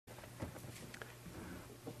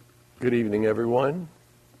Good evening, everyone.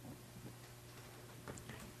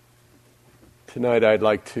 Tonight I'd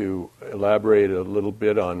like to elaborate a little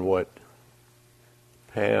bit on what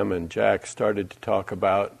Pam and Jack started to talk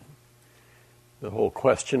about, the whole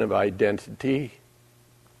question of identity,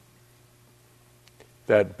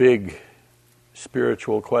 that big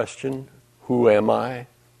spiritual question, who am I?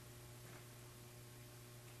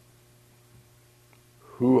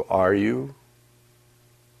 Who are you?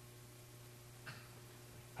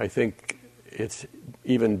 I think it's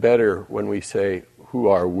even better when we say, who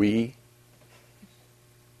are we?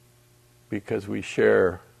 Because we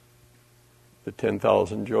share the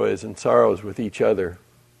 10,000 joys and sorrows with each other.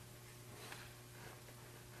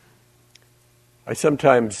 I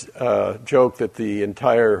sometimes joke that the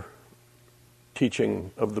entire teaching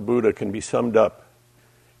of the Buddha can be summed up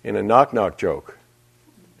in a knock-knock joke.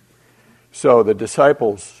 So the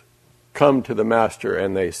disciples come to the master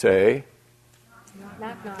and they say,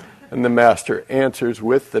 knock, knock. And the master answers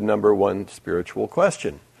with the number one spiritual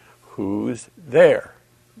question, who's there?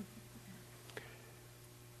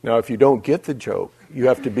 Now, if you don't get the joke, you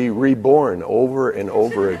have to be reborn over and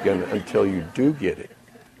over again until you do get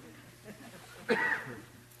it.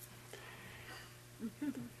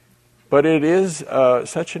 But it is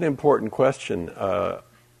such an important question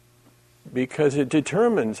because it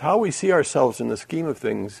determines how we see ourselves in the scheme of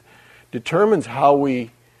things, determines how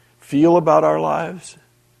we feel about our lives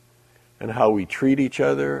and how we treat each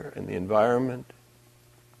other and the environment.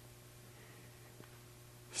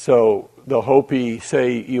 So the Hopi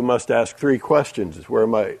say you must ask three questions. Where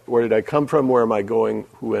am I? Where did I come from? Where am I going?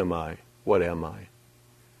 Who am I? What am I?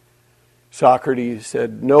 Socrates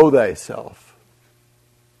said, know thyself.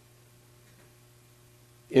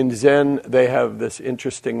 In Zen, they have this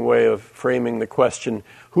interesting way of framing the question,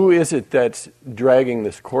 who is it that's dragging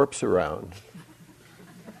this corpse around?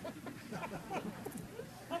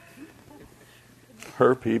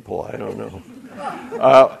 Her people, I don't know.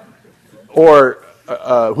 Or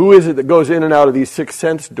who is it that goes in and out of these six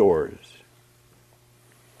sense doors?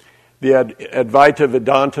 The Advaita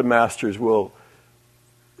Vedanta masters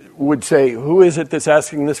would say, who is it that's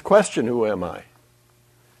asking this question, who am I?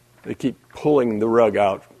 They keep pulling the rug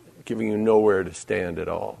out, giving you nowhere to stand at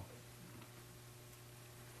all.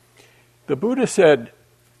 The Buddha said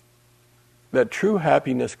that true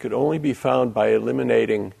happiness could only be found by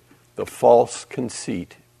eliminating the false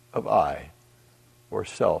conceit of I, or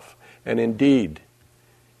self. And indeed,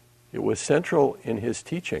 it was central in his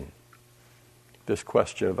teaching, this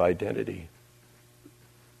question of identity.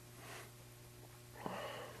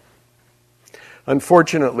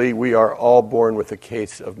 Unfortunately, we are all born with a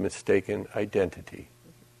case of mistaken identity.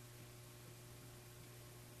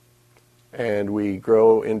 And we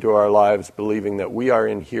grow into our lives believing that we are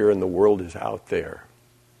in here and the world is out there.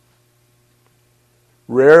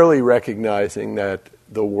 Rarely recognizing that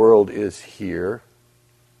the world is here.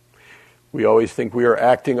 We always think we are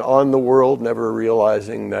acting on the world, never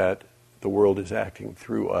realizing that the world is acting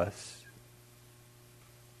through us.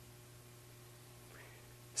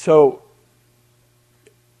 So,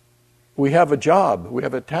 we have a job, we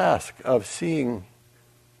have a task of seeing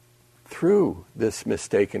through this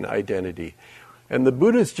mistaken identity. And the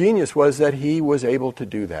Buddha's genius was that he was able to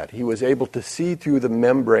do that. He was able to see through the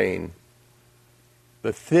membrane,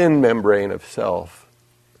 the thin membrane of self,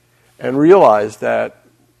 and realize that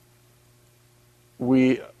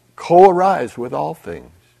we co-arise with all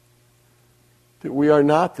things. That we are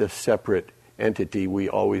not this separate entity we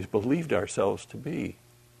always believed ourselves to be.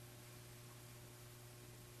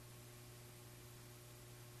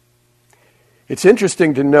 It's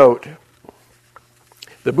interesting to note,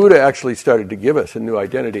 the Buddha actually started to give us a new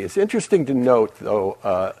identity. It's interesting to note,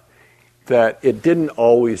 though, that it didn't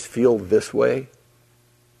always feel this way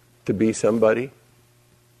to be somebody.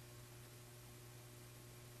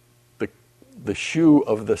 The shoe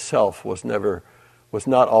of the self was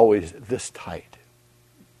not always this tight.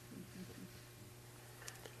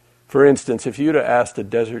 For instance, if you'd have asked a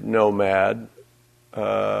desert nomad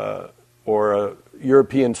or a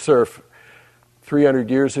European serf 300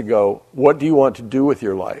 years ago, what do you want to do with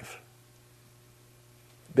your life?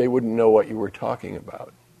 They wouldn't know what you were talking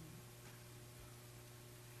about.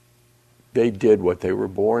 They did what they were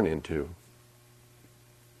born into.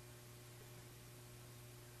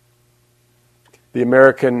 The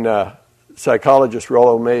American psychologist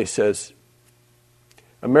Rollo May says,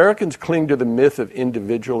 Americans cling to the myth of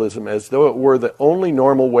individualism as though it were the only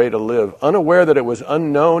normal way to live, unaware that it was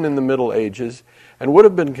unknown in the Middle Ages and would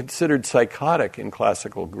have been considered psychotic in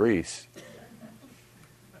classical Greece.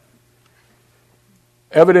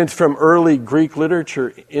 Evidence from early Greek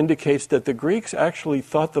literature indicates that the Greeks actually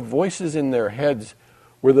thought the voices in their heads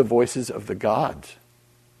were the voices of the gods,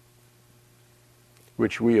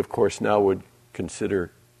 which we, of course, now would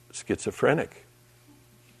consider schizophrenic.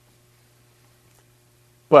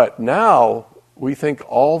 But now we think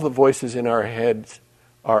all the voices in our heads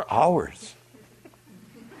are ours,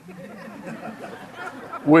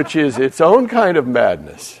 which is its own kind of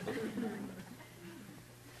madness.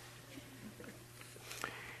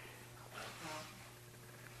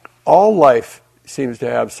 All life seems to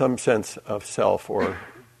have some sense of self, or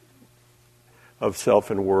of self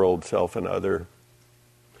and world, self and other.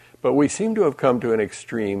 But we seem to have come to an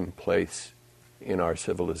extreme place in our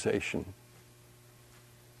civilization.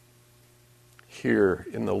 Here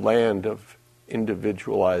in the land of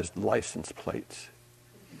individualized license plates.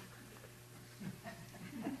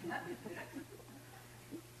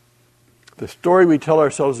 The story we tell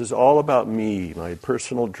ourselves is all about me, my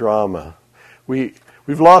personal drama. We've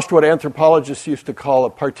lost what anthropologists used to call a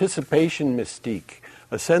participation mystique,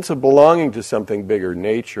 a sense of belonging to something bigger,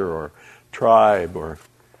 nature or tribe or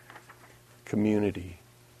community.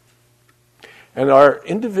 And our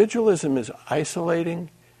individualism is isolating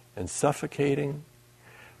and suffocating,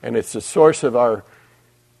 and it's the source of our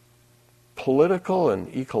political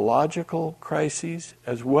and ecological crises,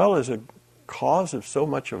 as well as a cause of so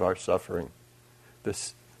much of our suffering,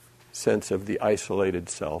 this sense of the isolated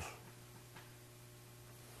self.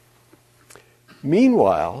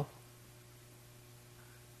 Meanwhile,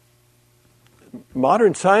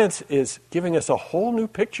 modern science is giving us a whole new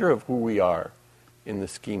picture of who we are in the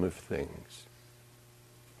scheme of things,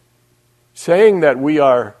 saying that we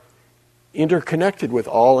are interconnected with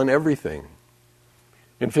all and everything.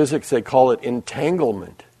 In physics, they call it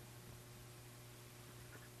entanglement.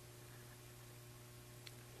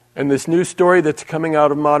 And this new story that's coming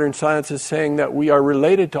out of modern science is saying that we are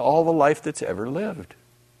related to all the life that's ever lived.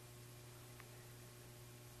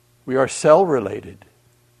 We are cell-related.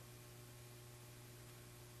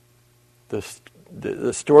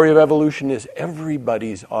 The story of evolution is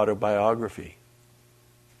everybody's autobiography.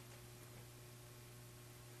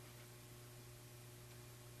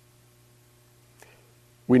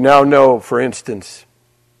 We now know, for instance,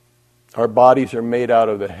 our bodies are made out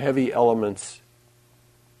of the heavy elements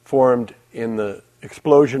formed in the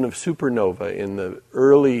explosion of supernova in the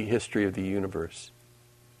early history of the universe.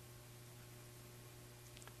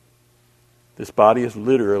 This body is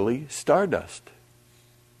literally stardust.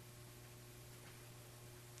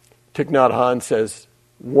 Thich Nhat Hanh says,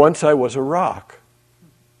 "Once I was a rock.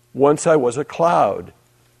 Once I was a cloud."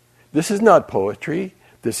 This is not poetry.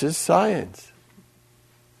 This is science.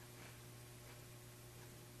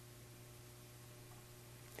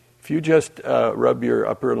 If you just rub your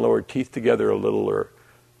upper and lower teeth together a little, or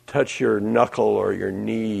touch your knuckle or your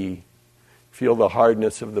knee, feel the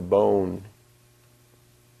hardness of the bone.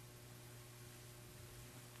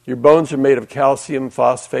 Your bones are made of calcium,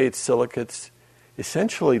 phosphates, silicates,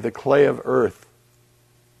 essentially the clay of earth,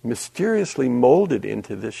 mysteriously molded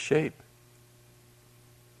into this shape.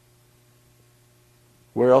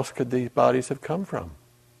 Where else could these bodies have come from?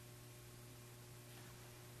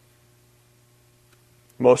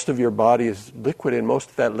 Most of your body is liquid, and most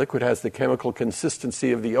of that liquid has the chemical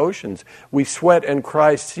consistency of the oceans. We sweat and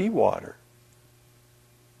cry seawater.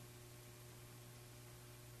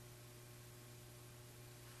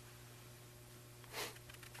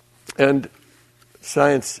 And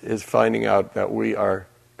science is finding out that we are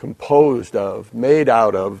composed of, made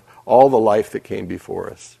out of, all the life that came before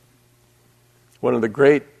us. One of the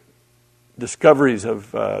great discoveries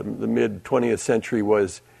of the mid-20th century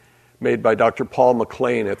was made by Dr. Paul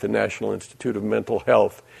MacLean at the National Institute of Mental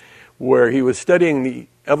Health, where he was studying the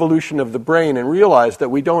evolution of the brain and realized that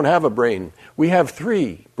we don't have a brain. We have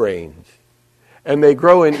 3 brains. And they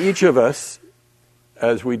grow in each of us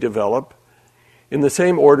as we develop in the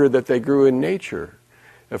same order that they grew in nature.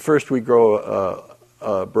 At first we grow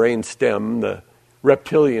a brain stem, the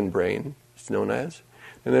reptilian brain, it's known as.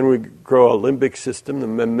 And then we grow a limbic system, the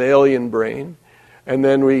mammalian brain. And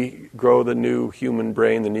then we grow the new human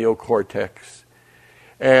brain, the neocortex.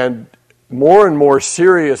 And more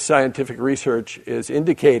serious scientific research is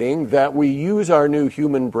indicating that we use our new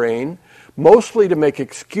human brain mostly to make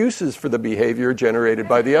excuses for the behavior generated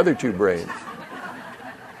by the other 2 brains.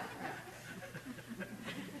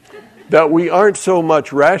 That we aren't so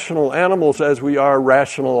much rational animals as we are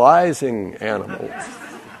rationalizing animals.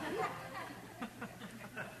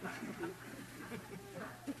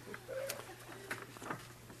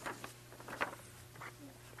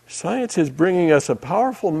 Science is bringing us a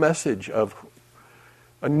powerful message of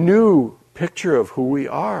a new picture of who we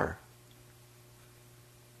are.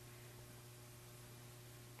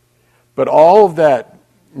 But all of that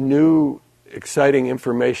new exciting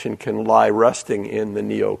information can lie rusting in the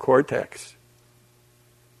neocortex.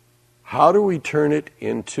 How do we turn it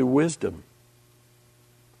into wisdom?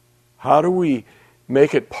 How do we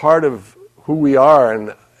make it part of who we are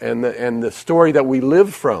and the story that we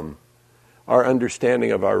live from, our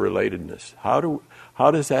understanding of our relatedness?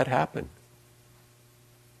 How does that happen?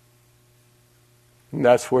 And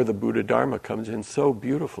that's where the Buddha Dharma comes in so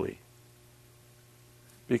beautifully.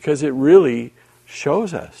 Because it really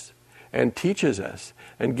shows us and teaches us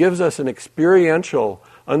and gives us an experiential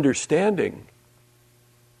understanding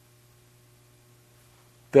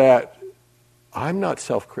that I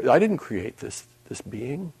didn't create this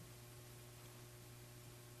being.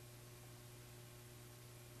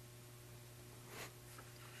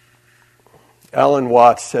 Alan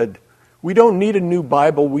Watts said, "We don't need a new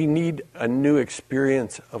Bible, we need a new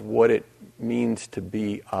experience of what it means to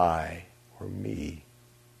be I or me."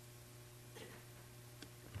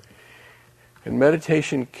 And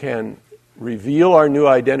meditation can reveal our new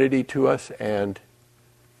identity to us and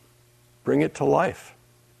bring it to life.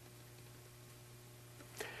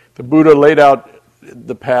 The Buddha laid out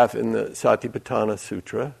the path in the Satipatthana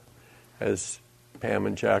Sutra, as Pam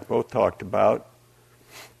and Jack both talked about.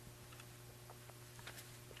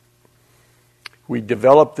 We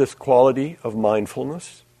develop this quality of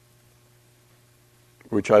mindfulness,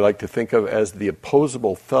 which I like to think of as the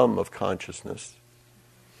opposable thumb of consciousness.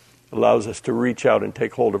 It allows us to reach out and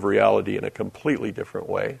take hold of reality in a completely different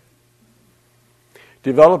way.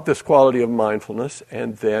 Develop this quality of mindfulness,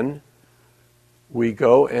 and then we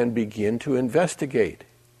go and begin to investigate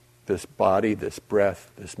this body, this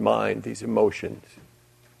breath, this mind, these emotions.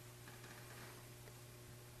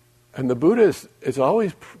 And the Buddha is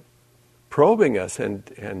always probing us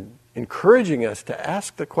and encouraging us to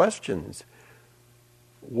ask the questions.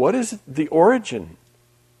 What is the origin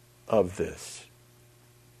of this?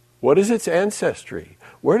 What is its ancestry?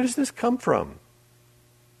 Where does this come from?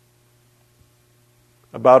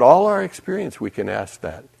 About all our experience, we can ask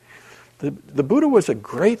that. The Buddha was a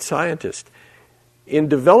great scientist. In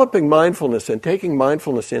developing mindfulness and taking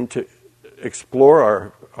mindfulness in to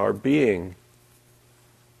explore our being,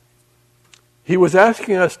 he was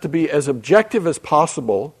asking us to be as objective as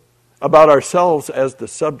possible about ourselves as the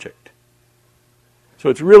subject. So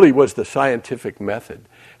it really was the scientific method.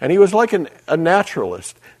 And he was like a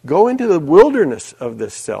naturalist. Go into the wilderness of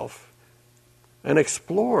this self and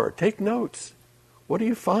explore. Take notes. What do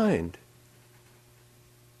you find?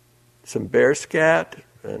 Some bear scat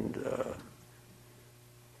and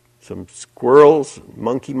some squirrels,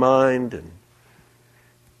 monkey mind, and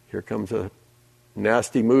here comes a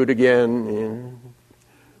nasty mood again.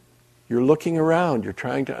 You're looking around. You're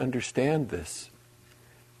trying to understand this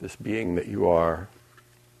being that you are.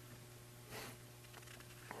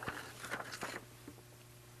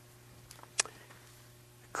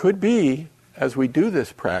 Could be, as we do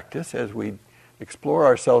this practice, as we explore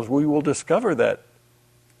ourselves, we will discover that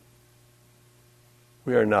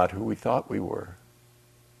we are not who we thought we were.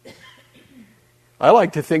 I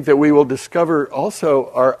like to think that we will discover also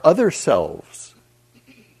our other selves,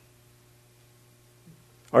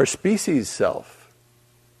 our species self,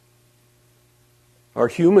 our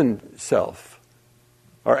human self,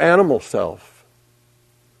 our animal self.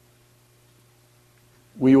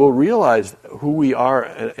 We will realize who we are,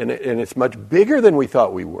 and it's much bigger than we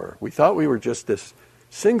thought we were. We thought we were just this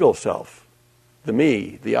single self, the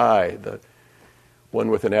me, the I, the one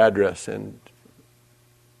with an address and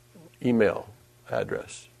email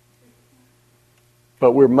address.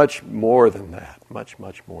 But we're much more than that, much,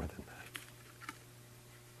 much more than that.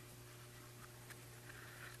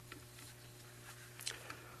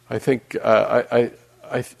 I think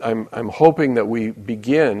I'm hoping that we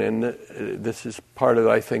begin, and this is part of,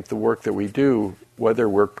 I think, the work that we do, whether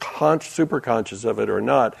we're super conscious of it or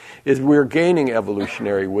not, is we're gaining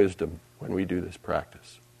evolutionary wisdom when we do this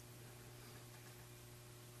practice.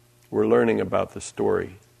 We're learning about the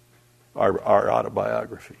story, our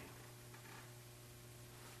autobiography.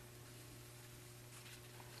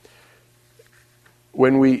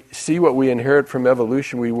 When we see what we inherit from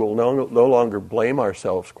evolution, we will no longer blame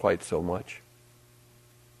ourselves quite so much.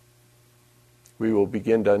 We will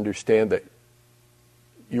begin to understand that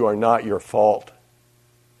you are not your fault.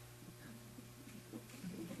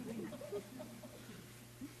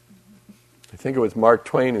 I think it was Mark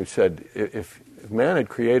Twain who said, if man had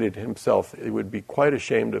created himself, he would be quite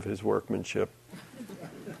ashamed of his workmanship.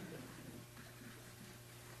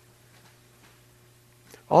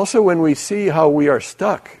 Also, when we see how we are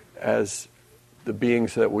stuck as the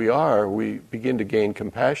beings that we are, we begin to gain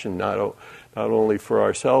compassion, not only for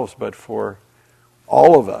ourselves, but for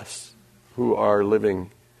all of us who are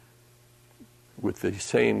living with the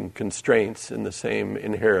same constraints and the same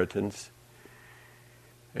inheritance,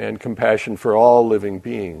 and compassion for all living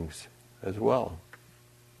beings as well.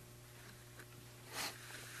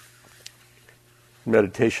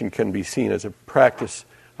 Meditation can be seen as a practice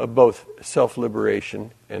of both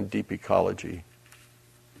self-liberation and deep ecology.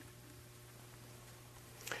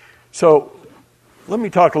 So, let me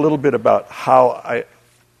talk a little bit about how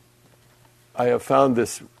I have found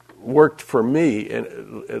this worked for me,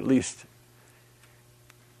 at least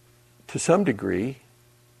to some degree.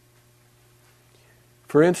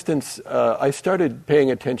 For instance, I started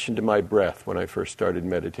paying attention to my breath when I first started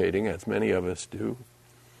meditating, as many of us do,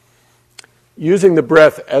 using the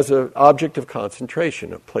breath as an object of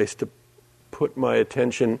concentration, a place to put my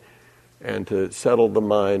attention and to settle the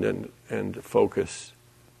mind and focus.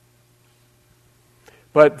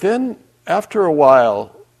 But then, after a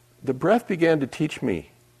while, the breath began to teach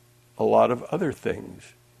me a lot of other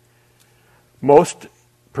things. Most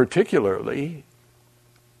particularly,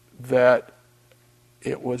 that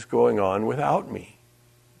it was going on without me.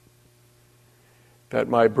 That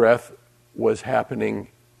my breath was happening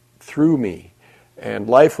through me, and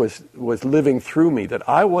life was living through me, that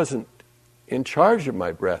I wasn't in charge of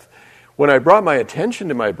my breath. When I brought my attention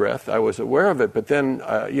to my breath, I was aware of it, but then,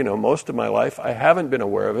 most of my life, I haven't been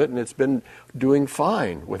aware of it, and it's been doing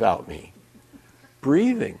fine without me.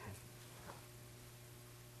 Breathing.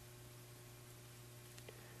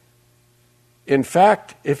 In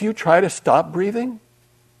fact, if you try to stop breathing,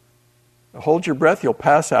 hold your breath, you'll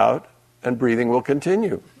pass out, and breathing will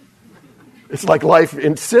continue. It's like life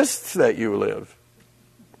insists that you live.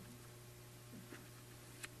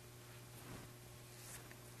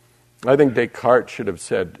 I think Descartes should have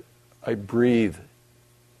said, I breathe,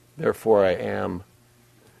 therefore I am.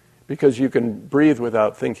 Because you can breathe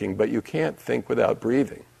without thinking, but you can't think without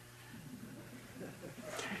breathing.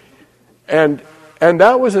 And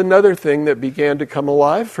that was another thing that began to come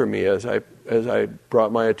alive for me as I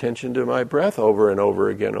brought my attention to my breath over and over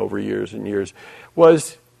again over years and years,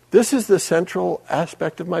 was this is the central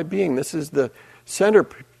aspect of my being. This is the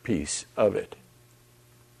centerpiece of it.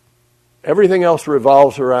 Everything else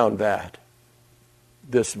revolves around that.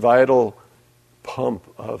 This vital pump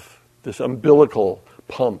of, this umbilical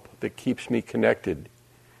pump that keeps me connected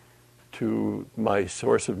to my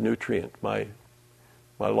source of nutrient, my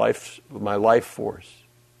life force.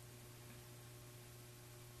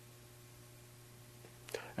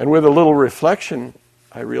 And with a little reflection,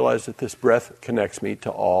 I realize that this breath connects me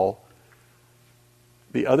to all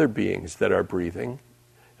the other beings that are breathing,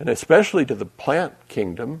 and especially to the plant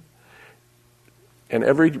kingdom. And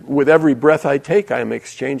with every breath I take, I am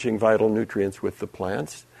exchanging vital nutrients with the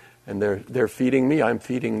plants, and they're feeding me, I'm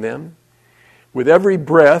feeding them. With every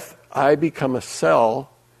breath, I become a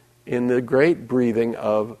cell in the great breathing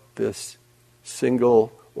of this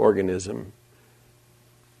single organism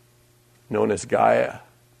known as Gaia,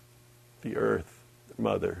 the Earth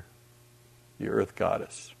Mother, the Earth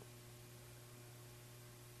Goddess.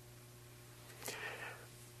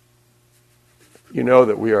 You know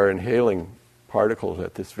that we are inhaling particles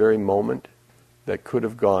at this very moment that could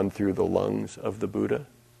have gone through the lungs of the Buddha?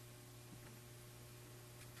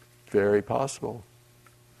 Very possible.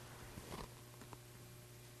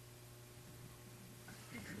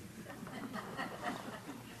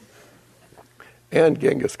 And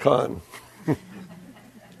Genghis Khan.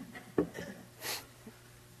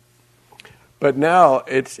 But now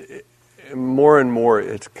it's more and more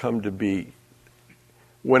it's come to be,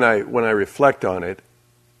 when I reflect on it,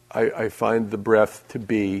 I find the breath to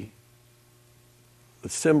be the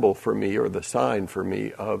symbol for me, or the sign for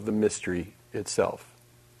me, of the mystery itself.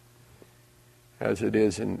 As it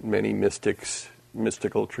is in many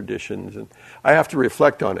mystical traditions. And I have to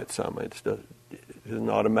reflect on it some. It isn't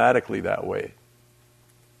automatically that way.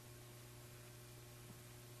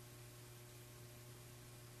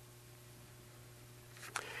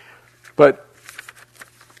 But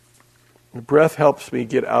the breath helps me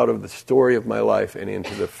get out of the story of my life and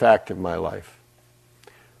into the fact of my life,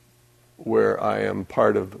 where I am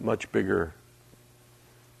part of much bigger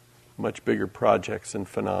projects and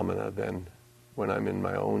phenomena than when I'm in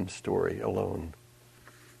my own story alone.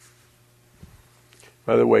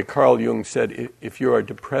 By the way, Carl Jung said, if you are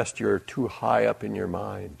depressed, you're too high up in your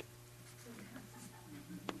mind.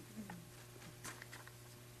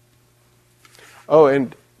 Oh,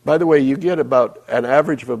 and by the way, you get about an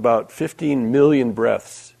average of about 15 million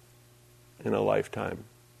breaths in a lifetime.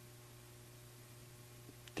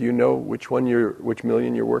 Do you know which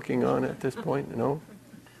million you're working on at this point? No?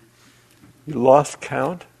 You lost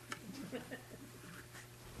count?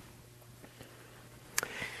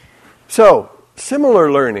 So,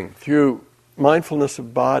 similar learning through mindfulness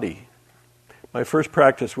of body. My first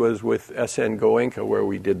practice was with S.N. Goenka, where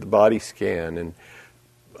we did the body scan, and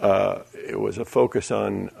it was a focus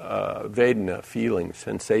on Vedana, feelings,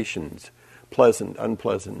 sensations, pleasant,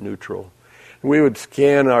 unpleasant, neutral. And we would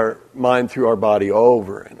scan our mind through our body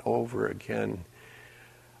over and over again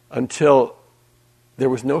until there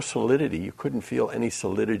was no solidity. You couldn't feel any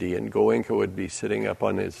solidity, and Goenka would be sitting up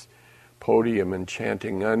on his podium and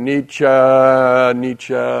chanting, anicca,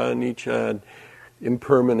 anicca, anicca,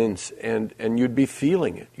 impermanence, and you'd be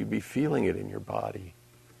feeling it. You'd be feeling it in your body.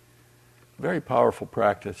 Very powerful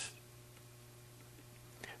practice.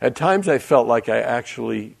 At times I felt like I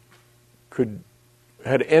actually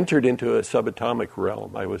had entered into a subatomic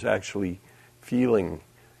realm. I was actually feeling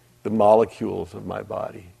the molecules of my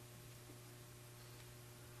body.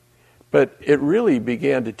 But it really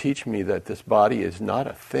began to teach me that this body is not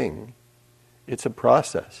a thing. It's a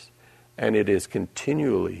process, and it is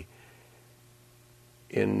continually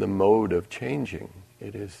in the mode of changing.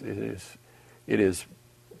 It is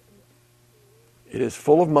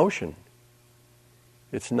full of motion.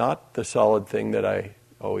 It's not the solid thing that I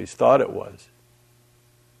always thought it was.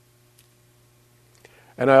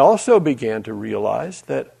 And I also began to realize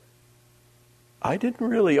that I didn't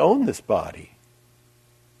really own this body.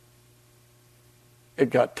 It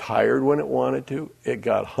got tired when it wanted to. It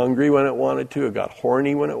got hungry when it wanted to. It got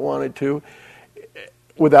horny when it wanted to,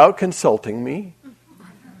 without consulting me.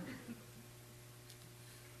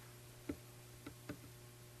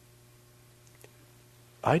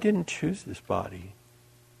 I didn't choose this body.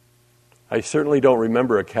 I certainly don't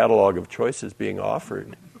remember a catalog of choices being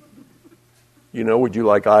offered. You know, would you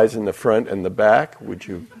like eyes in the front and the back? Would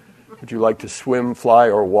you like to swim, fly,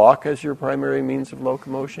 or walk as your primary means of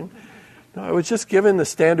locomotion? No, I was just given the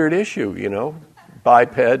standard issue, you know,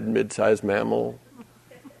 biped, mid-sized mammal,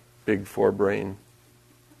 big forebrain.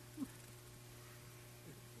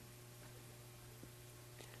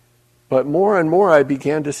 But more and more I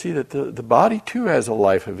began to see that the body too has a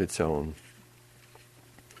life of its own.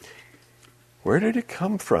 Where did it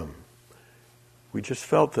come from? We just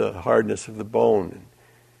felt the hardness of the bone.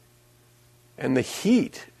 And the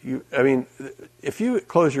heat. If you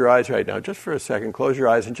close your eyes right now, just for a second, close your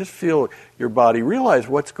eyes and just feel your body. Realize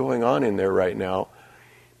what's going on in there right now.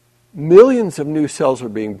 Millions of new cells are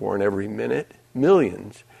being born every minute.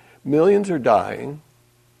 Millions. Millions are dying.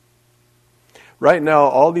 Right now,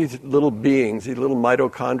 all these little beings, these little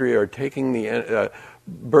mitochondria, are taking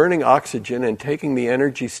burning oxygen and taking the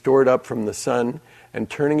energy stored up from the sun and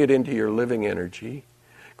turning it into your living energy,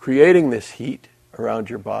 creating this heat around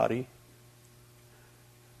your body.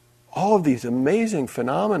 All of these amazing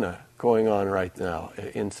phenomena going on right now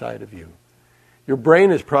inside of you. Your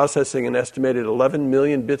brain is processing an estimated 11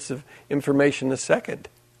 million bits of information a second.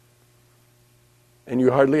 And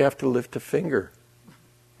you hardly have to lift a finger.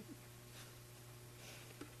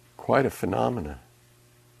 Quite a phenomena.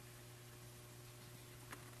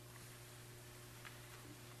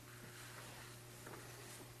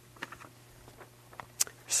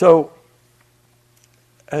 So,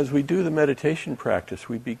 as we do the meditation practice,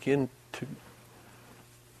 we begin to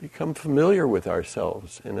become familiar with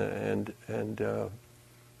ourselves and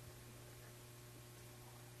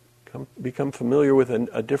become familiar with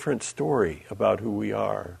a different story about who we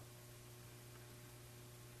are.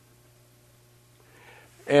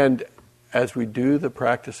 And as we do the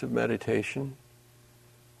practice of meditation,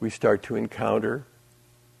 we start to encounter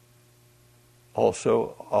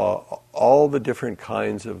also all the different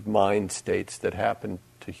kinds of mind states that happen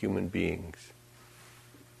to human beings.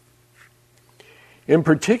 In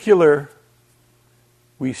particular,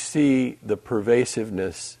 we see the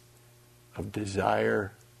pervasiveness of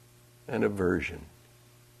desire and aversion.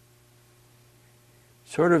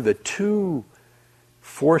 Sort of the two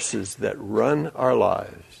forces that run our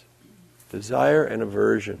lives, desire and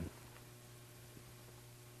aversion.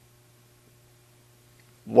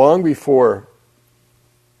 Long before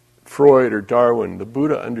Freud or Darwin, the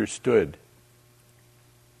Buddha understood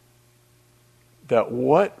that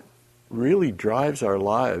what really drives our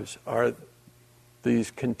lives are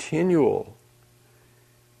these continual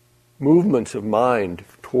movements of mind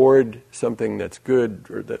toward something that's good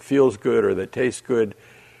or that feels good or that tastes good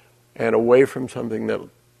and away from something that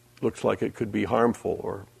looks like it could be harmful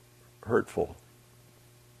or hurtful.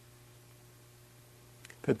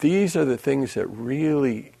 That these are the things that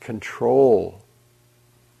really control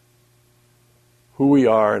who we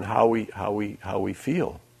are and how we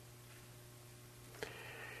feel.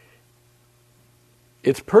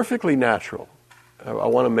 It's perfectly natural. I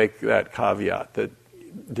want to make that caveat that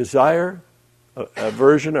desire,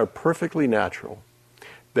 aversion are perfectly natural.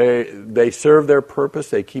 They serve their purpose.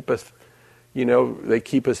 They keep us They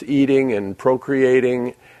keep us eating and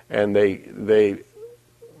procreating, and they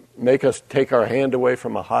make us take our hand away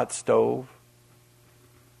from a hot stove.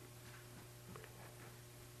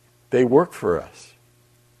 They work for us.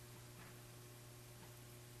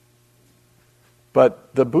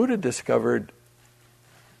 But the Buddha discovered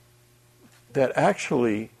that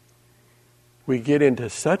actually we get into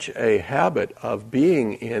such a habit of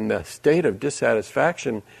being in the state of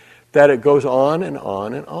dissatisfaction that it goes on and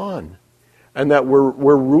on and on. And that we're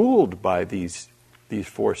ruled by these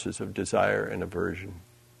forces of desire and aversion.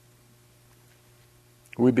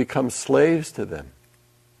 We become slaves to them.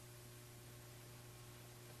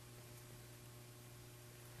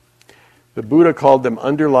 The Buddha called them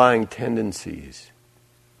underlying tendencies.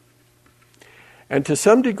 And to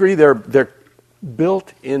some degree they're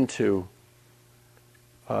built into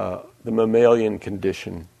the mammalian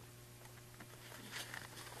condition.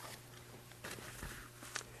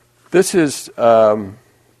 This is Melvin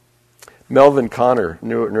Konner,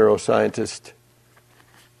 neuroscientist.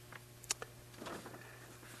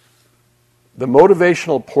 The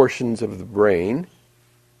motivational portions of the brain,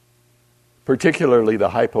 particularly the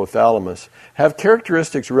hypothalamus, have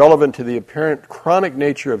characteristics relevant to the apparent chronic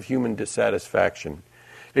nature of human dissatisfaction.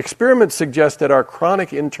 Experiments suggest that our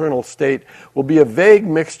chronic internal state will be a vague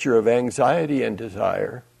mixture of anxiety and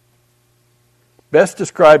desire, best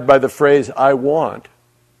described by the phrase, "I want,"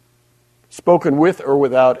 spoken with or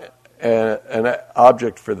without an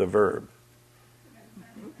object for the verb.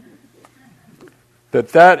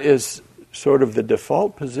 That is sort of the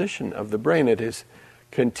default position of the brain. It is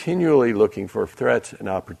continually looking for threats and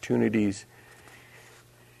opportunities.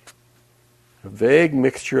 A vague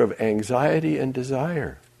mixture of anxiety and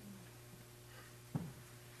desire.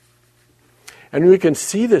 And we can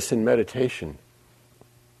see this in meditation.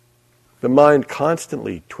 The mind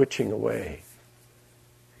constantly twitching away.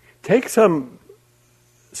 Take some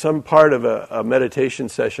part of a meditation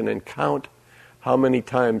session and count how many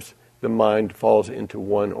times the mind falls into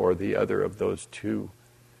one or the other of those two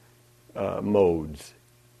modes.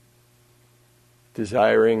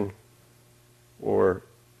 Desiring or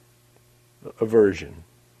aversion.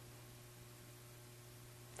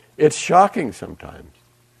 It's shocking sometimes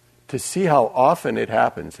to see how often it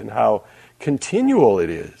happens and how continual it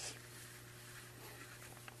is.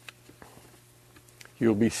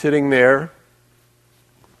 You'll be sitting there,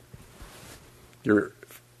 your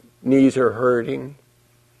knees are hurting,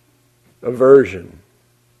 aversion.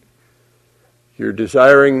 You're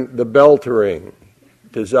desiring the bell to ring,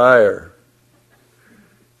 desire.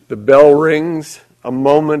 The bell rings, a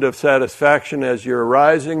moment of satisfaction as you're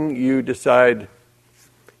arising, you decide,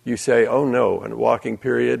 you say, "Oh no," in a walking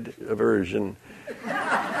period, aversion.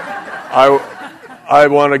 I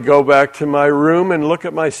want to go back to my room and look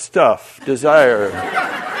at my stuff, desire.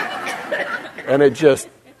 And it just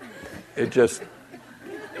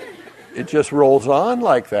rolls on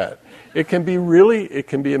like that. It can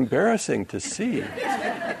be embarrassing to see.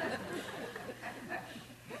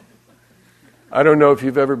 I don't know if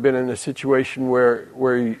you've ever been in a situation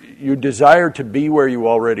where you desire to be where you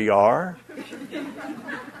already are.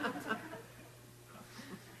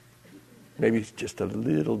 Maybe it's just a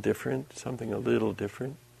little different, something a little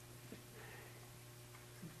different.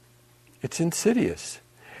 It's insidious.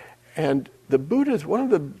 And the Buddha's,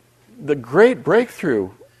 one of the great breakthrough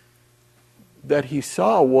that he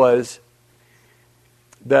saw was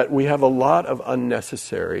that we have a lot of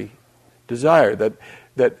unnecessary desire, that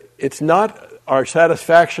it's not our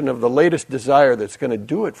satisfaction of the latest desire that's going to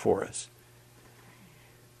do it for us.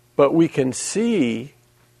 But we can see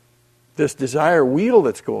this desire wheel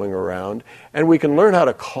that's going around, and we can learn how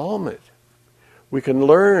to calm it. We can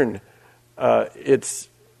learn its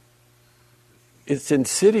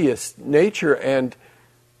insidious nature and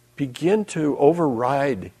begin to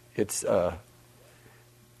override its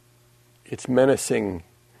menacing,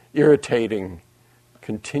 irritating,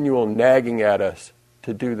 continual nagging at us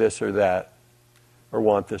to do this or that, or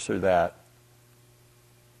want this or that.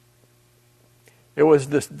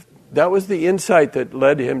 That was the insight that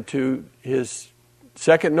led him to his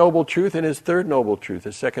second noble truth and his third noble truth.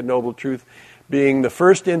 His second noble truth being, the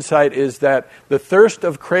first insight is that the thirst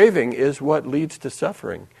of craving is what leads to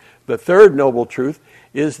suffering. The third noble truth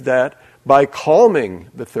is that by calming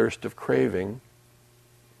the thirst of craving,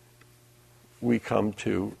 we come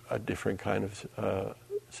to a different kind of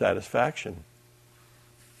satisfaction.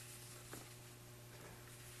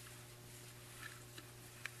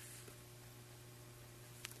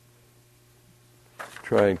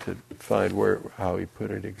 Trying to find how he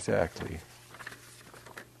put it exactly.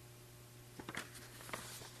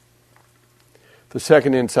 The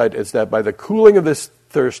second insight is that by the cooling of this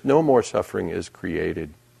thirst, no more suffering is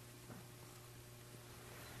created.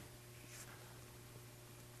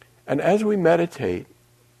 And as we meditate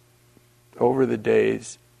over the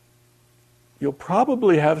days, you'll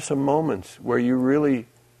probably have some moments where you really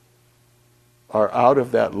are out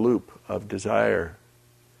of that loop of desire.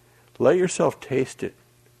 Let yourself taste it.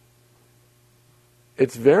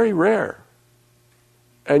 It's very rare.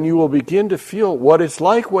 And you will begin to feel what it's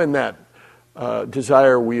like when that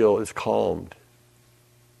desire wheel is calmed.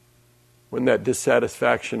 When that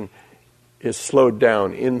dissatisfaction is slowed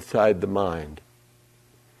down inside the mind.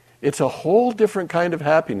 It's a whole different kind of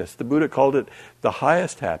happiness. The Buddha called it the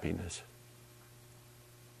highest happiness.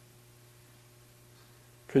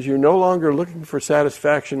 Because you're no longer looking for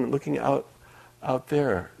satisfaction, looking out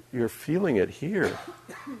there. You're feeling it here.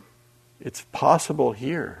 It's possible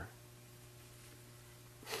here.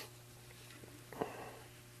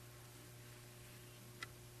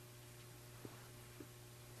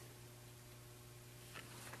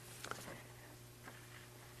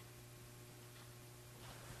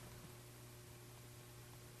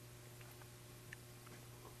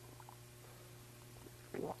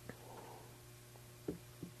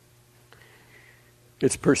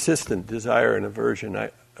 It's persistent desire and aversion. A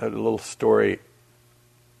little story.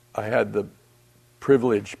 I had the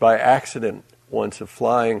privilege, by accident once, of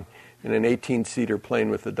flying in an 18-seater plane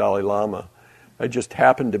with the Dalai Lama. I just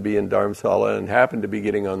happened to be in Dharamsala and happened to be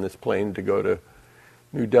getting on this plane to go to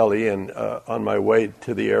New Delhi. And on my way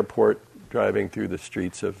to the airport, driving through the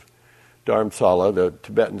streets of Dharamsala, the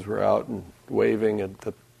Tibetans were out and waving.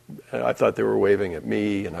 I thought they were waving at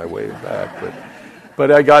me, and I waved back. But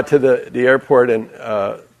I got to the airport, and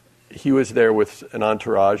he was there with an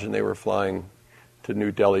entourage, and they were flying to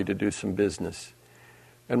New Delhi to do some business.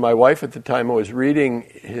 And my wife at the time was reading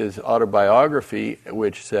his autobiography,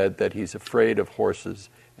 which said that he's afraid of horses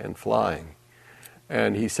and flying.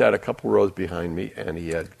 And he sat a couple rows behind me, and he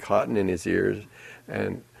had cotton in his ears,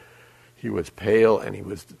 and he was pale, and he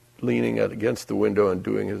was leaning against the window and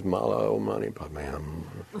doing his mala o mani padme.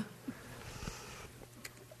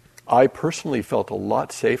 I personally felt a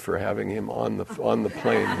lot safer having him on the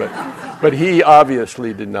plane, but he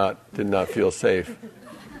obviously did not feel safe.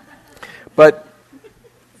 But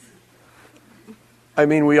I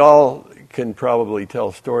mean, we all can probably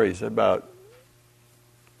tell stories about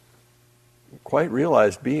quite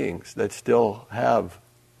realized beings that still have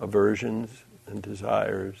aversions and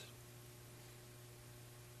desires.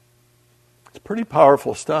 It's pretty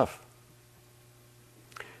powerful stuff.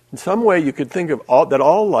 In some way, you could think of that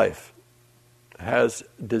all life has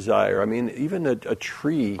desire. I mean, even a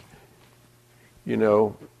tree,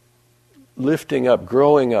 lifting up,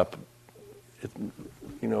 growing up,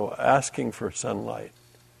 asking for sunlight.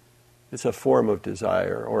 It's a form of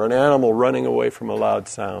desire. Or an animal running away from a loud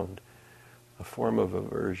sound, a form of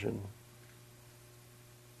aversion.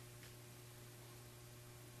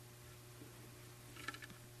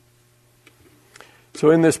 So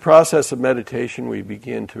in this process of meditation, we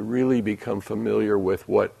begin to really become familiar with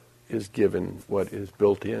what is given, what is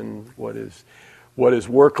built in, what is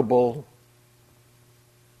workable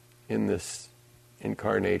in this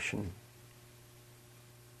incarnation.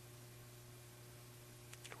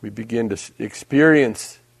 We begin to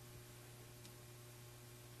experience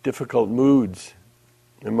difficult moods,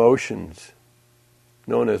 emotions,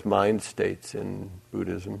 known as mind states in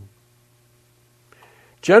Buddhism.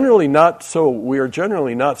 We are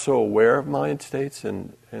generally not so aware of mind states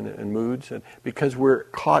and moods because we're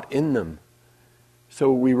caught in them.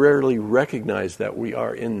 So we rarely recognize that we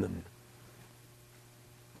are in them.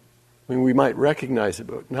 I mean, we might recognize it,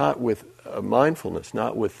 but not with mindfulness,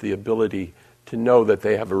 not with the ability to know that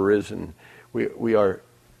they have arisen. We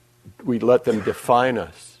let them define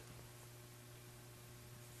us.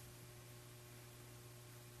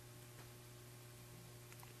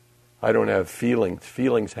 I don't have feelings.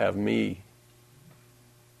 Feelings have me.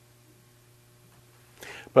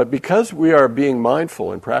 But because we are being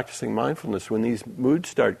mindful and practicing mindfulness, when these moods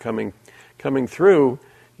start coming through,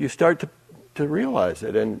 you start to realize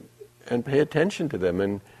it and pay attention to them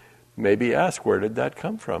and maybe ask, where did that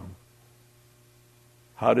come from?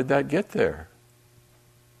 How did that get there?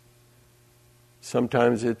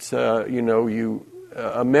 Sometimes it's,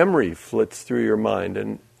 a memory flits through your mind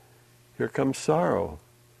and here comes sorrow.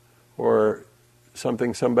 Or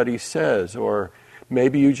something somebody says, or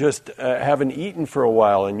maybe you just haven't eaten for a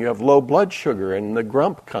while and you have low blood sugar and the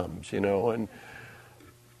grump comes, and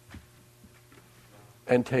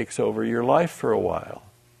takes over your life for a while.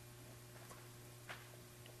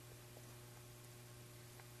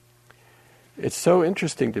 It's so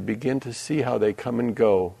interesting to begin to see how they come and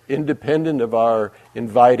go, independent of our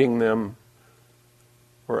inviting them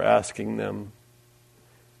or asking them.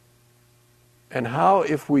 And how,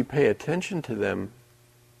 if we pay attention to them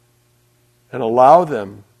and allow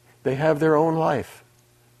them, they have their own life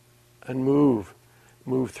and move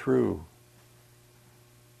through.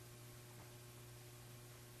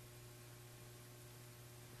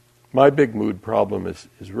 My big mood problem is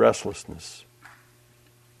restlessness.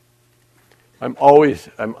 I'm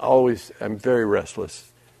very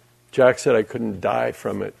restless. Jack said I couldn't die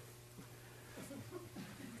from it.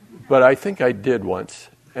 But I think I did once.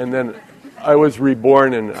 And then I was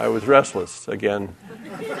reborn and I was restless again.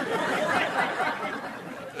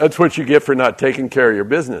 That's what you get for not taking care of your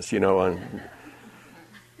business,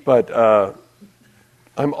 But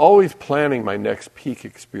I'm always planning my next peak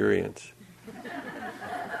experience.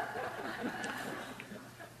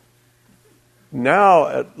 Now,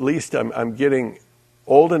 at least, I'm getting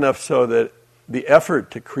old enough so that the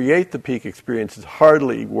effort to create the peak experience is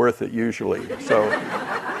hardly worth it usually. So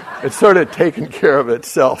it's sort of taken care of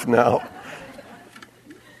itself now.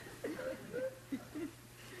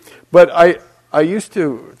 But I used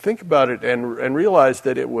to think about it and realize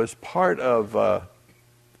that it was part of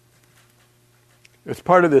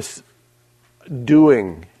this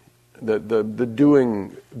doing. The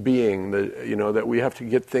doing being, that we have to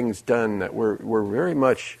get things done, that we're very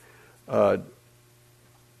much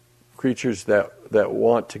creatures that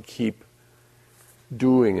want to keep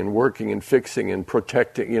doing and working and fixing and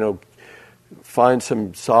protecting, find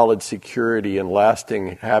some solid security and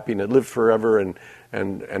lasting happiness, live forever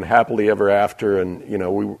and happily ever after, and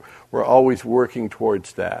we're always working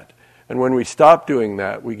towards that. And when we stop doing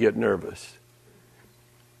that, we get nervous.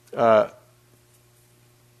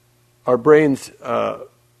 Our brains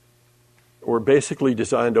were basically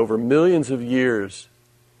designed over millions of years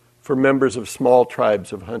for members of small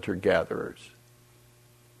tribes of hunter-gatherers.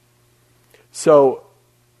 So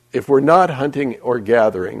if we're not hunting or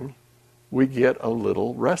gathering, we get a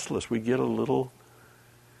little restless. We get a little,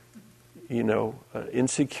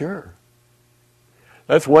 insecure.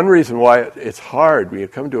 That's one reason why it's hard when you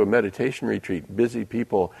come to a meditation retreat, busy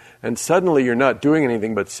people, and suddenly you're not doing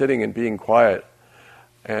anything but sitting and being quiet.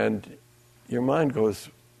 And your mind goes,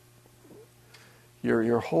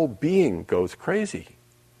 your whole being goes crazy.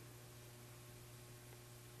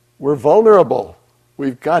 We're vulnerable.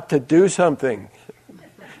 We've got to do something.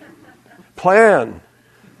 Plan.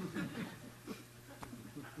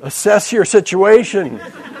 Assess your situation.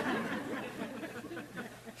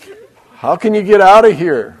 How can you get out of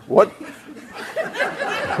here? What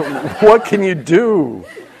can you do?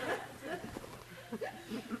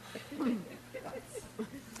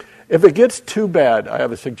 If it gets too bad, I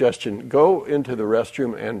have a suggestion. Go into the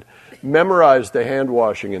restroom and memorize the hand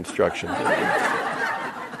washing instructions.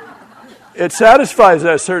 It satisfies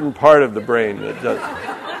a certain part of the brain. It does.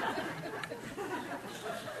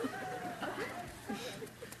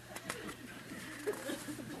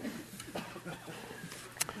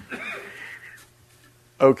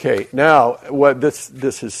 Okay, now what this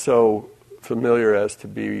is so familiar as to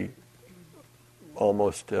be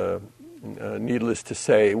almost needless to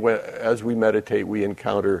say. As we meditate, we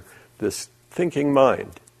encounter this thinking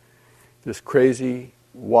mind, this crazy,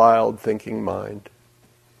 wild thinking mind.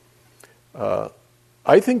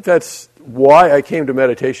 I think that's why I came to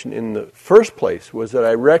meditation in the first place, was that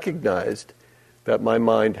I recognized that my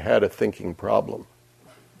mind had a thinking problem.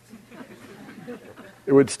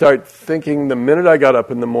 It would start thinking the minute I got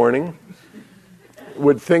up in the morning,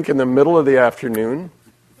 would think in the middle of the afternoon,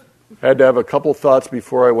 had to have a couple thoughts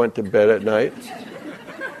before I went to bed at night.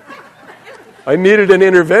 I needed an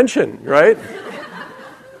intervention, right?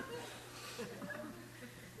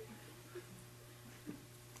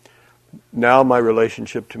 Now my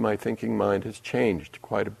relationship to my thinking mind has changed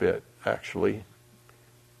quite a bit, actually,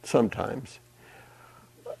 sometimes.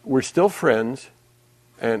 We're still friends,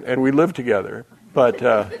 and we live together, but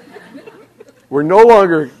we're no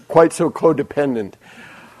longer quite so codependent.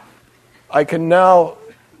 I can now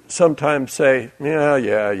sometimes say,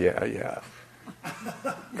 yeah.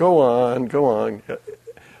 Go on.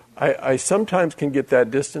 I sometimes can get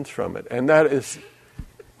that distance from it, and it's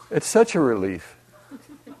such a relief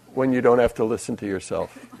when you don't have to listen to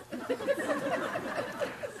yourself.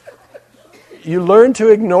 You learn to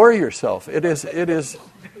ignore yourself. It is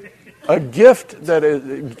a gift that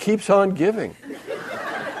it keeps on giving.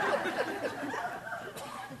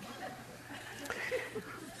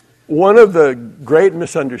 One of the great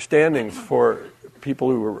misunderstandings for people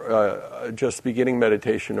who are just beginning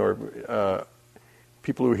meditation, or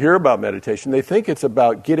people who hear about meditation, they think it's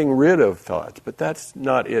about getting rid of thoughts, but that's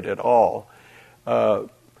not it at all.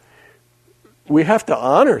 We have to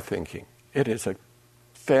honor thinking. It is a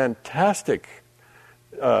fantastic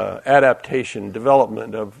adaptation,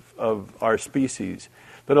 development of our species,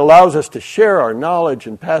 that allows us to share our knowledge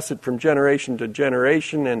and pass it from generation to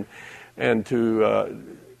generation and to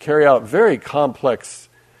carry out very complex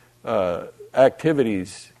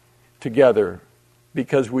activities together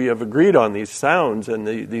because we have agreed on these sounds and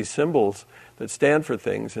these symbols that stand for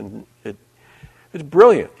things. And it's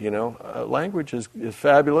brilliant, language is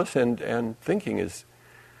fabulous, and thinking is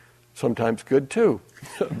sometimes good too.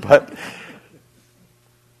 But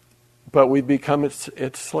we become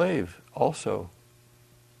its slave also,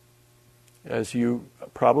 as you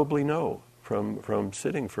probably know from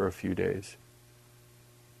sitting for a few days.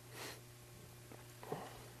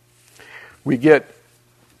 We get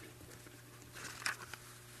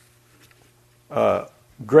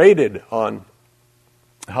graded on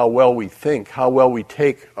how well we think, how well we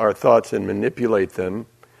take our thoughts and manipulate them,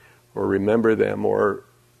 or remember them, or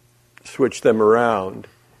switch them around.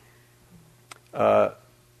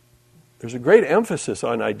 There's a great emphasis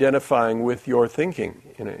on identifying with your thinking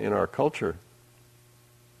in our culture.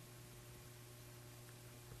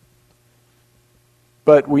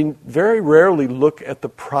 But we very rarely look at the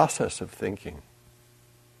process of thinking.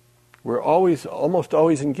 We're almost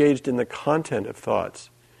always engaged in the content of thoughts.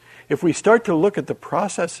 If we start to look at the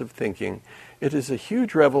process of thinking, it is a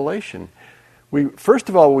huge revelation. First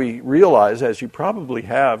of all, we realize, as you probably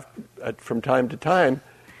have from time to time,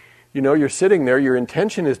 you're sitting there, your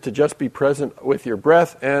intention is to just be present with your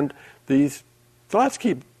breath, and these thoughts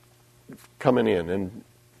keep coming in and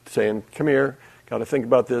saying, come here, got to think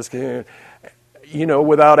about this,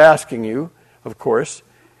 without asking you, of course.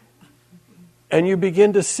 And you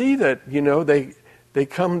begin to see that, they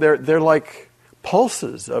come, they're like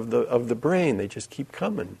pulses of the brain. They just keep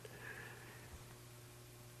coming.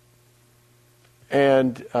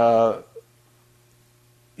 And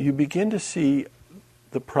you begin to see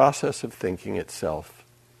the process of thinking itself.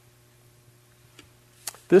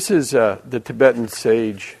 This is the Tibetan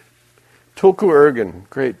sage Tulku Urgyen,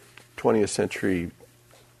 great 20th century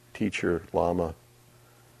teacher, Lama.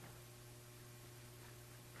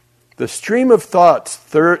 The stream of thoughts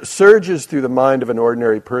surges through the mind of an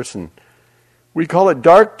ordinary person. We call it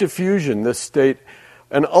dark diffusion, this state,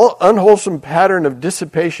 an unwholesome pattern of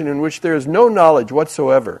dissipation in which there is no knowledge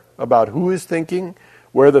whatsoever about who is thinking,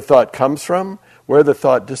 where the thought comes from, where the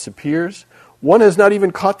thought disappears. One has not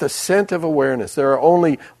even caught the scent of awareness. There are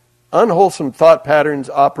only unwholesome thought patterns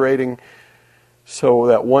operating so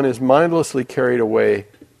that one is mindlessly carried away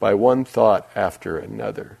by one thought after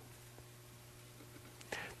another.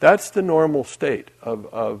 That's the normal state of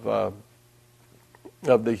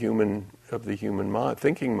the human mind,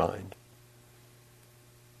 thinking mind.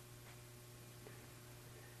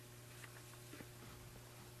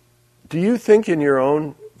 Do you think in your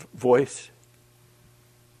own voice?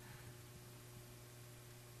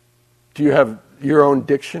 Do you have your own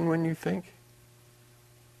diction when you think?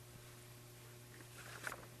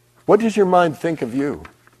 What does your mind think of you?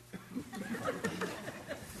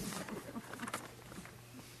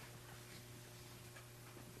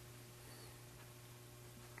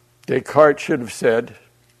 Descartes should have said,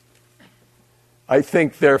 I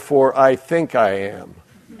think, therefore I think I am.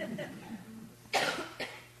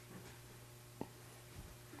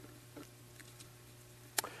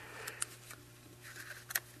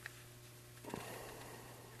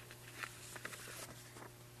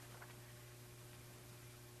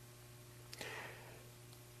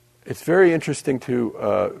 It's very interesting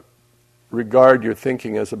to regard your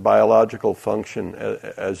thinking as a biological function,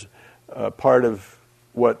 as part of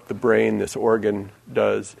what the brain, this organ,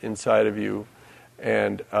 does inside of you,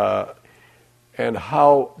 and how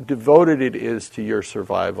devoted it is to your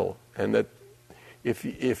survival. And that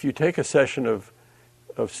if you take a session of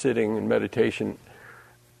sitting and meditation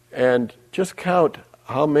and just count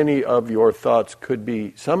how many of your thoughts could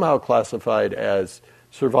be somehow classified as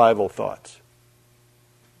survival thoughts,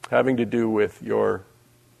 having to do with your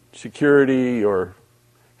security, your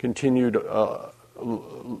continued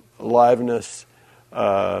aliveness,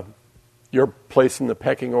 your place in the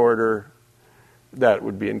pecking order, that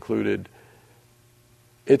would be included.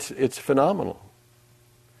 It's phenomenal.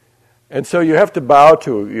 And so you have to bow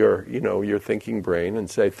to your thinking brain and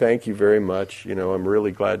say, thank you very much. I'm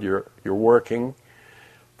really glad you're working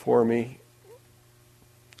for me.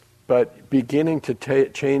 But beginning to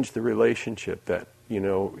change the relationship that,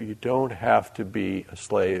 you don't have to be a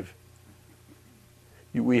slave.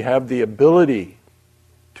 We have the ability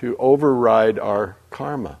to override our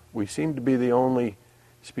karma. We seem to be the only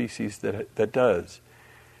species that does.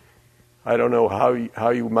 I don't know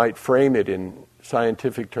how you might frame it in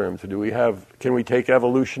scientific terms. Can we take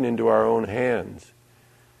evolution into our own hands?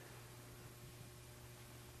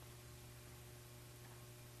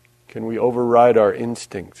 Can we override our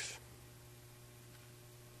instincts?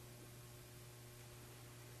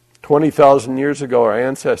 20,000 years ago, our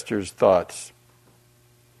ancestors' thoughts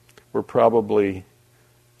were probably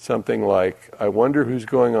something like, I wonder who's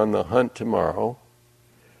going on the hunt tomorrow,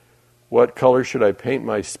 what color should I paint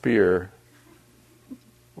my spear,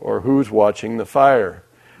 or who's watching the fire.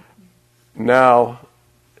 Now,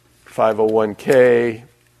 501k,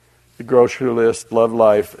 the grocery list, love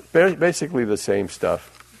life, basically the same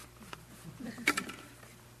stuff.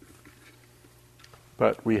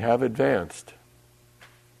 But we have advanced.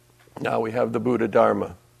 Now we have the Buddha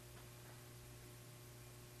Dharma,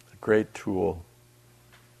 a great tool.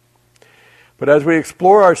 But as we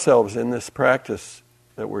explore ourselves in this practice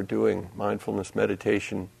that we're doing, mindfulness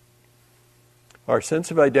meditation, our sense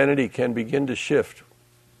of identity can begin to shift,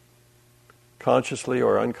 consciously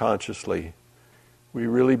or unconsciously. We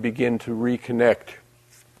really begin to reconnect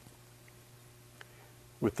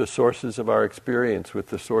with the sources of our experience, with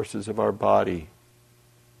the sources of our body.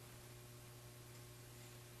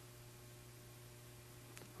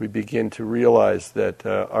 We begin to realize that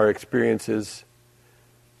our experiences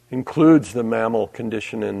includes the mammal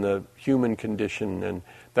condition and the human condition, and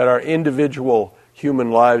that our individual human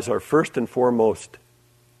lives are first and foremost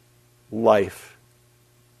life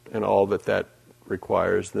and all that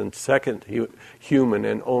requires. Then second, human,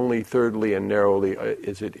 and only thirdly and narrowly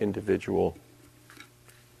is it individual.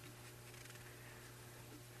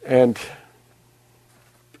 And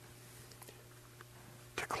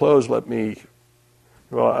to close, I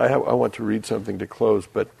want to read something to close,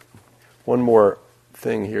 but one more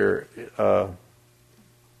thing here. To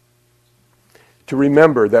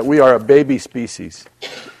remember that we are a baby species.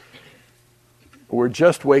 We're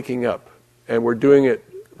just waking up, and we're doing it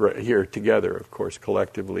right here together, of course,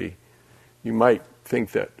 collectively. You might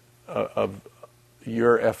think that of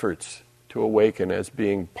your efforts to awaken as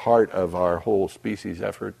being part of our whole species'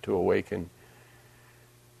 effort to awaken.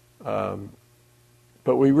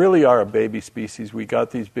 But we really are a baby species. We got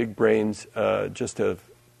these big brains just a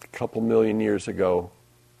couple million years ago.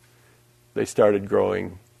 They started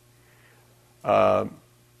growing. We're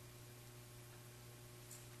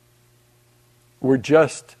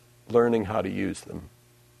just learning how to use them.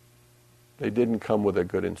 They didn't come with a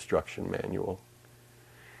good instruction manual.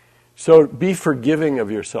 So be forgiving of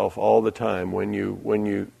yourself all the time when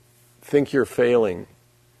you think you're failing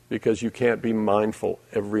because you can't be mindful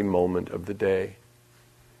every moment of the day.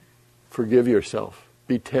 Forgive yourself.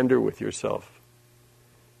 Be tender with yourself.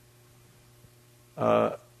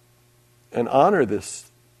 And honor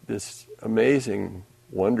this amazing,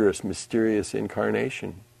 wondrous, mysterious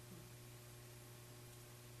incarnation.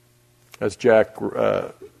 As Jack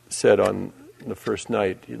said on the first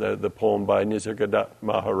night, the poem by Nisargadatta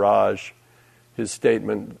Maharaj, his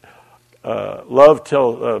statement,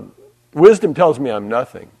 wisdom tells me I'm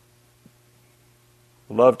nothing.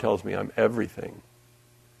 Love tells me I'm everything.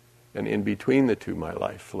 And in between the two, my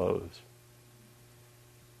life flows.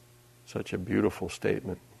 Such a beautiful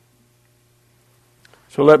statement.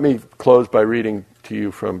 So let me close by reading to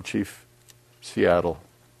you from Chief Seattle.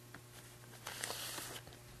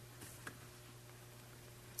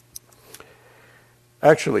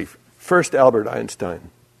 Actually, first Albert Einstein.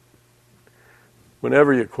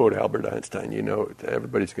 Whenever you quote Albert Einstein, you know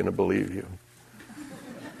everybody's going to believe you.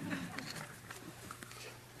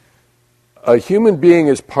 A human being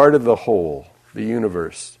is part of the whole, the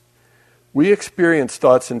universe. We experience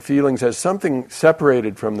thoughts and feelings as something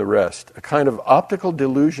separated from the rest, a kind of optical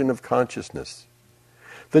delusion of consciousness.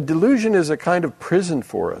 The delusion is a kind of prison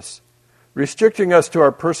for us, restricting us to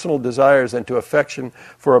our personal desires and to affection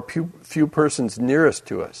for a few persons nearest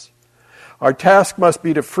to us. Our task must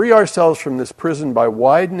be to free ourselves from this prison by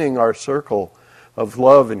widening our circle of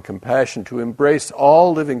love and compassion to embrace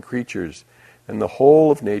all living creatures and the whole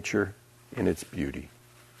of nature in its beauty.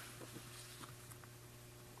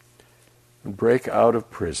 And break out of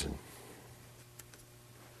prison.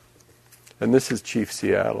 And this is Chief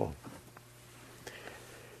Seattle.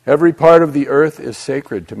 Every part of the earth is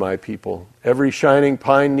sacred to my people. Every shining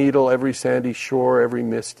pine needle, every sandy shore, every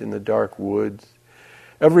mist in the dark woods,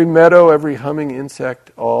 every meadow, every humming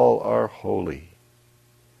insect, all are holy.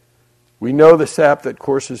 We know the sap that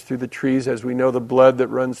courses through the trees as we know the blood that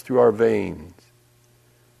runs through our veins.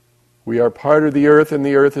 We are part of the earth and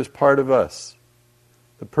the earth is part of us.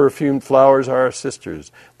 The perfumed flowers are our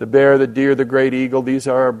sisters. The bear, the deer, the great eagle, these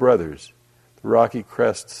are our brothers. The rocky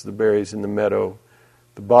crests, the berries in the meadow,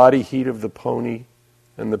 the body heat of the pony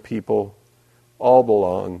and the people all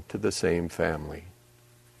belong to the same family.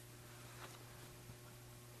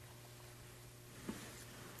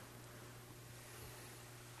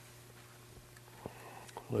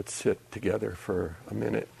 Let's sit together for a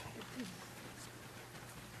minute.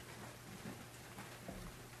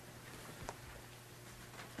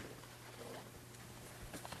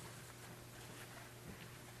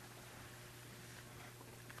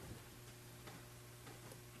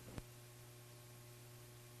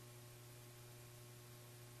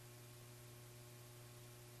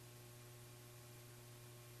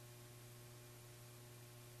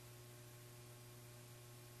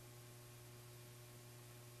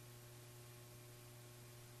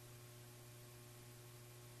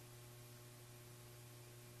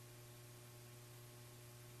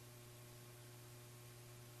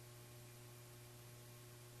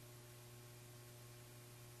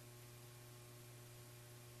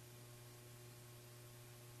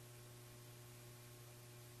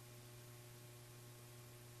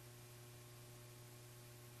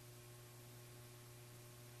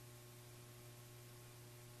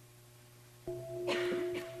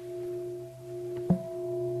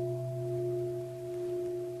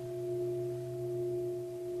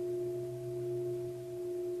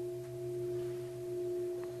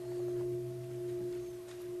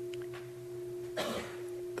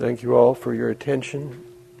 Thank you all for your attention.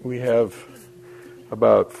 We have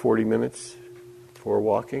about 40 minutes for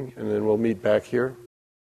walking, and then we'll meet back here.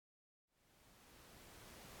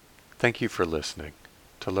 Thank you for listening.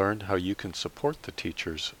 To learn how you can support the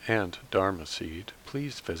teachers and Dharma Seed,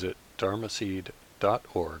 please visit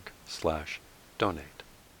dharmaseed.org/donate.